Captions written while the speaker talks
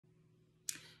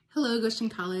Hello, Goshen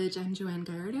College. I'm Joanne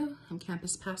Gallardo. I'm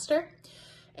campus pastor,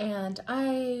 and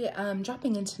I am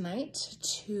dropping in tonight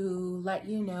to let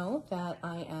you know that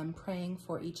I am praying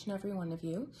for each and every one of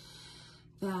you,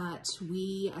 that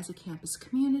we as a campus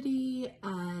community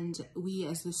and we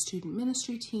as the student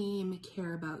ministry team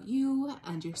care about you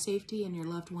and your safety and your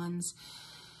loved ones,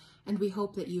 and we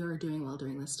hope that you are doing well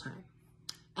during this time.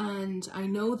 And I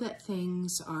know that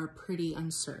things are pretty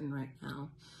uncertain right now.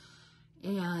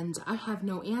 And I have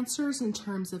no answers in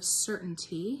terms of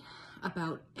certainty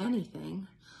about anything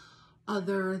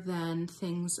other than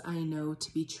things I know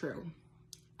to be true.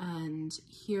 And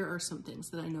here are some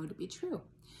things that I know to be true.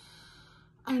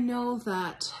 I know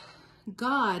that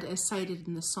God, as cited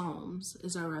in the Psalms,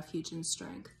 is our refuge and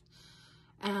strength.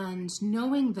 And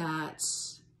knowing that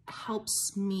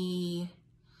helps me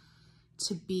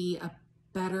to be a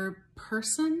better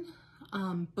person,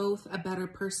 both a better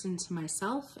person to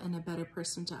myself and a better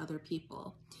person to other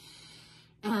people.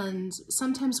 And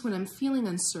sometimes when I'm feeling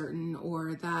uncertain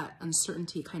or that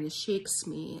uncertainty kind of shakes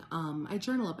me, I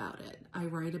journal about it. I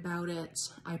write about it.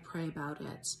 I pray about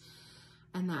it.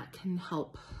 And that can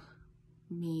help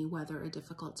me weather a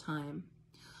difficult time.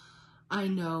 I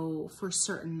know for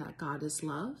certain that God is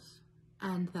love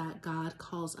and that God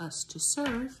calls us to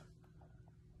serve,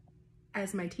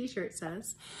 as my t-shirt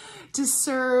says, to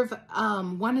serve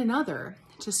one another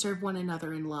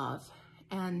in love.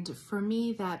 And for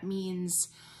me, that means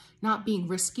not being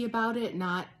risky about it,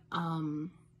 not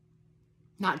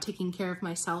taking care of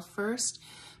myself first,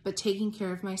 but taking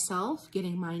care of myself,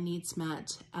 getting my needs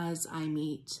met as I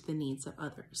meet the needs of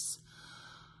others.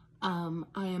 I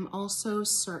am also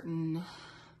certain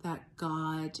that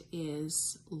God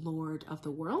is Lord of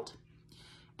the world.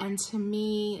 And to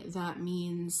me, that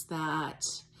means that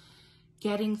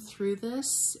getting through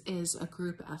this is a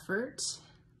group effort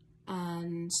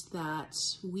and that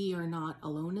we are not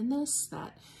alone in this,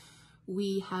 that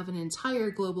we have an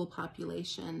entire global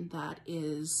population that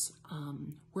is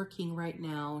working right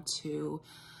now to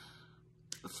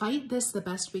fight this the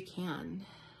best we can.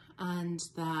 And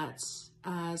that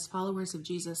as followers of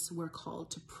Jesus, we're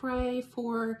called to pray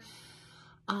for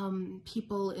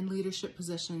people in leadership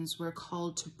positions. We're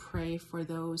called to pray for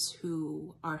those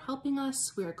who are helping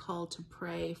us. We are called to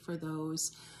pray for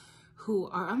those who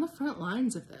are on the front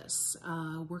lines of this,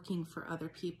 working for other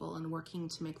people and working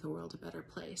to make the world a better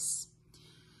place.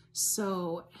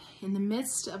 So in the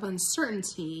midst of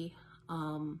uncertainty,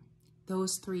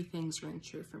 those three things ring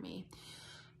true for me.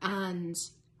 And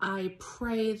I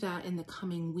pray that in the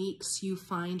coming weeks, you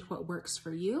find what works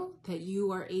for you, that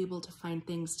you are able to find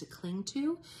things to cling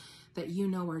to, that you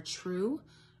know are true,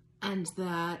 and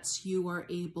that you are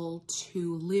able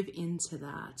to live into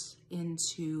that,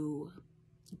 into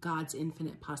God's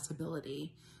infinite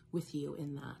possibility with you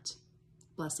in that.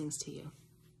 Blessings to you.